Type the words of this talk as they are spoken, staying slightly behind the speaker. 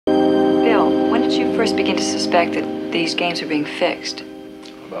you first begin to suspect that these games are being fixed?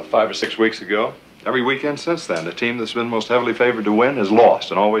 About 5 or 6 weeks ago. Every weekend since then, the team that's been most heavily favored to win has lost,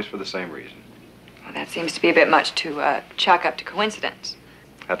 and always for the same reason. Well, that seems to be a bit much to chalk up to coincidence.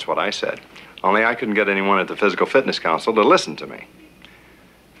 That's what I said. Only I couldn't get anyone at the Physical Fitness Council to listen to me.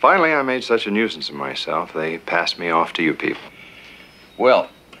 Finally, I made such a nuisance of myself, they passed me off to you people. Well,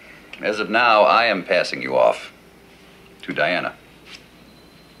 as of now, I am passing you off to Diana.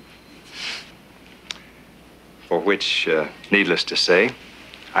 For which, needless to say,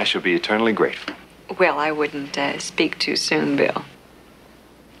 I shall be eternally grateful. Well, I wouldn't speak too soon, Bill.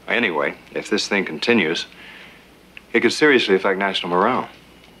 Anyway, if this thing continues, it could seriously affect national morale.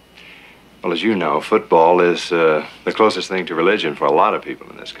 Well, as you know, football is the closest thing to religion for a lot of people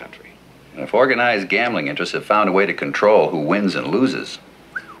in this country. And if organized gambling interests have found a way to control who wins and loses.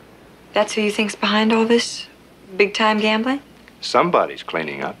 That's who you think's behind all this big-time gambling? Somebody's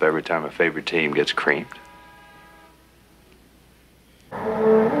cleaning up every time a favorite team gets creamed.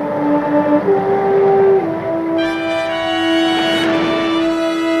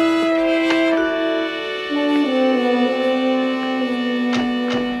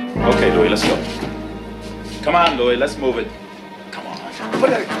 Okay, Louis, let's go. Come on, Louis, let's move it. Come on.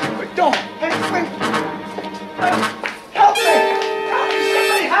 Wait, don't. Hey, wait. Help me! Help me!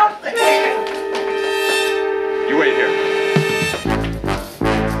 Somebody help me! You wait here.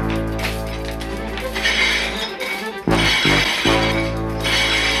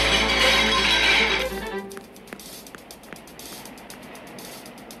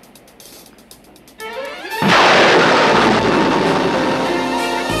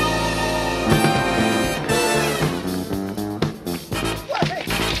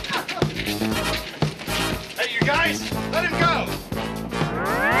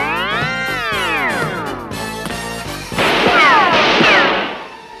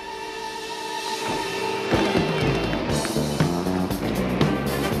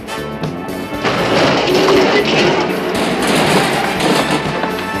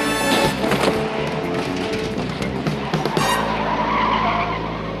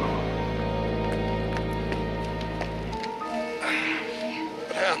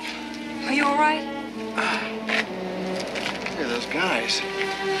 Are you all right? Hey, those guys.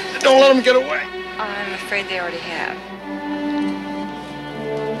 Don't let them get away. I'm afraid they already have.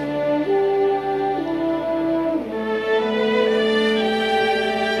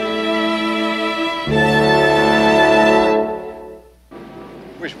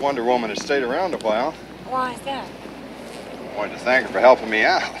 Wish Wonder Woman had stayed around a while. Why is that? I wanted to thank her for helping me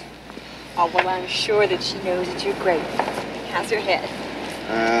out. Oh, well, I'm sure that she knows that you're great. How's her head?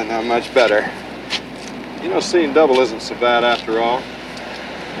 Not much better. You know, seeing double isn't so bad after all.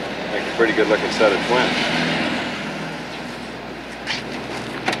 Make a pretty good-looking set of twins.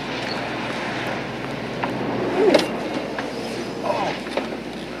 Oh.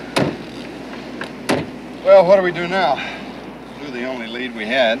 Well, what do we do now? Blew the only lead we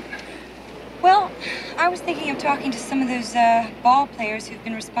had. Well, I was thinking of talking to some of those ball players who've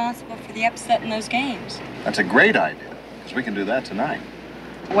been responsible for the upset in those games. That's a great idea, because we can do that tonight.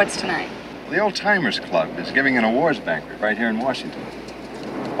 What's tonight? The Old Timers Club is giving an awards banquet right here in Washington.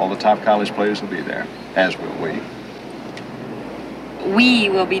 All the top college players will be there, as will we. We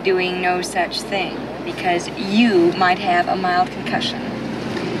will be doing no such thing, because you might have a mild concussion.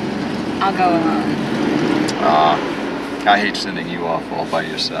 I'll go alone. I hate sending you off all by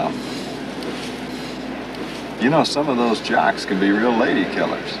yourself. You know, some of those jocks can be real lady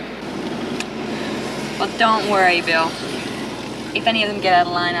killers. Well, don't worry, Bill. If any of them get out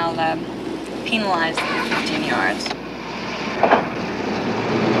of line, I'll penalize them 15 yards.